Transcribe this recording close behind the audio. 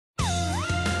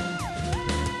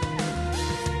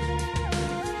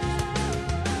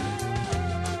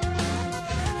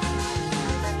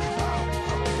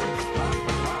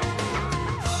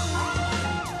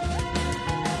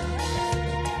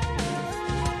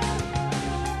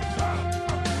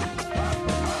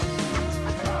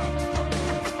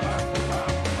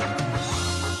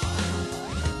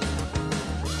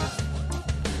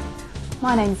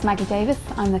My name is Maggie Davis,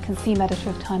 I'm the Consumer Editor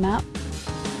of Time Out,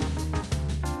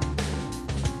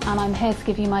 and I'm here to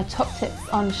give you my top tips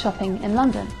on shopping in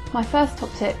London. My first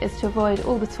top tip is to avoid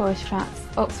all the tourist traps,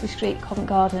 Oxford Street, Covent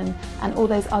Garden and all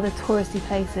those other touristy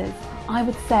places. I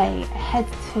would say head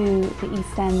to the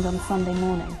East End on a Sunday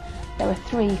morning. There are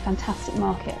three fantastic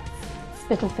markets: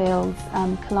 Spitalfields,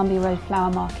 Columbia Road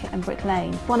Flower Market and Brick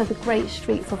Lane. One of the great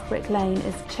streets off Brick Lane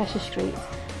is Cheshire Street,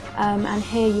 and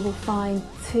here you will find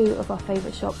two of our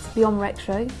favourite shops: Beyond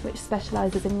Retro, which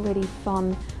specialises in really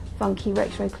fun, funky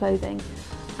retro clothing,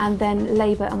 and then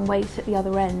Labour and Weight at the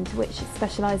other end, which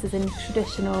specialises in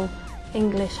traditional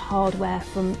English hardware,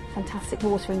 from fantastic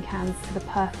watering cans to the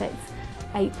perfect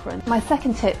apron. My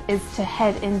second tip is to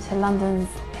head into London's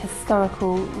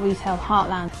historical retail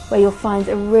heartland, where you'll find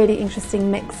a really interesting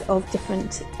mix of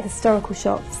different historical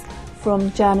shops,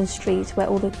 from Jermyn Street, where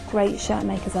all the great shirt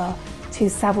makers are, to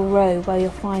Savile Row, where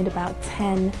you'll find about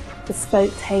 10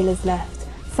 bespoke tailors left,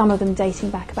 some of them dating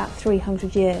back about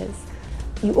 300 years.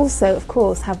 You also, of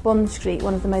course, have Bond Street,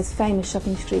 one of the most famous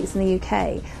shopping streets in the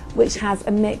UK, which has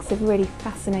a mix of really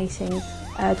fascinating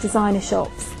designer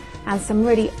shops and some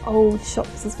really old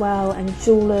shops as well, and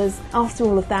jewellers. After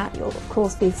all of that, you'll of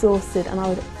course be exhausted, and I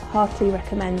would heartily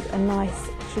recommend a nice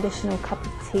traditional cup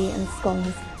of tea and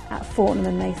scones at Fortnum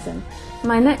and Mason.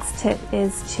 My next tip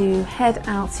is to head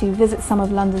out to visit some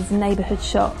of London's neighbourhood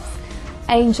shops.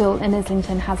 Angel in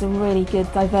Islington has a really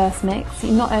good diverse mix.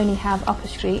 You not only have Upper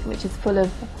Street, which is full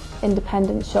of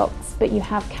independent shops, but you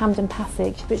have Camden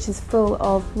Passage, which is full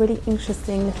of really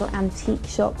interesting little antique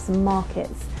shops and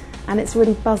markets. And it's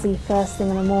really buzzy first thing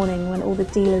in the morning when all the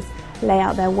dealers lay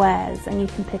out their wares, and you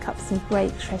can pick up some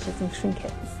great treasures and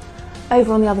trinkets.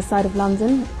 Over on the other side of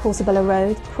London, Portobello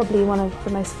Road, probably one of the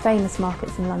most famous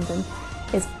markets in London,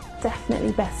 is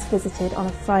definitely best visited on a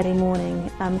Friday morning,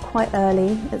 quite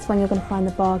early. It's when you're going to find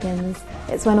the bargains,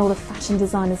 it's when all the fashion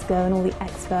designers go and all the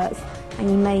experts, and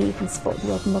you may even spot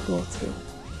the odd model or two.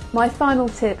 My final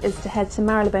tip is to head to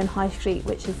Marylebone High Street,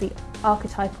 which is the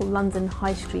archetypal London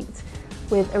high street,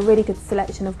 with a really good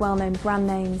selection of well-known brand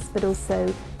names, but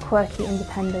also quirky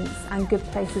independents and good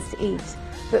places to eat.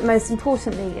 But most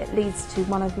importantly, it leads to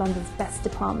one of London's best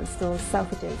department stores,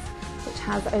 Selfridges, which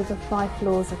has over 5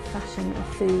 floors of fashion and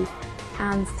food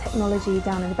and technology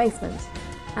down in the basement.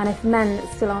 And if men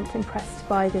still aren't impressed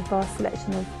by the vast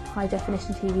selection of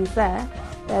high-definition TVs there,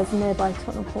 there's nearby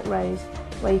Tottenham Court Road,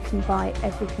 where you can buy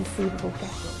every conceivable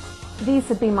gadget. These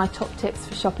have been my top tips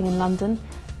for shopping in London.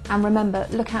 And remember,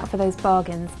 look out for those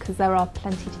bargains, because there are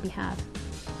plenty to be had.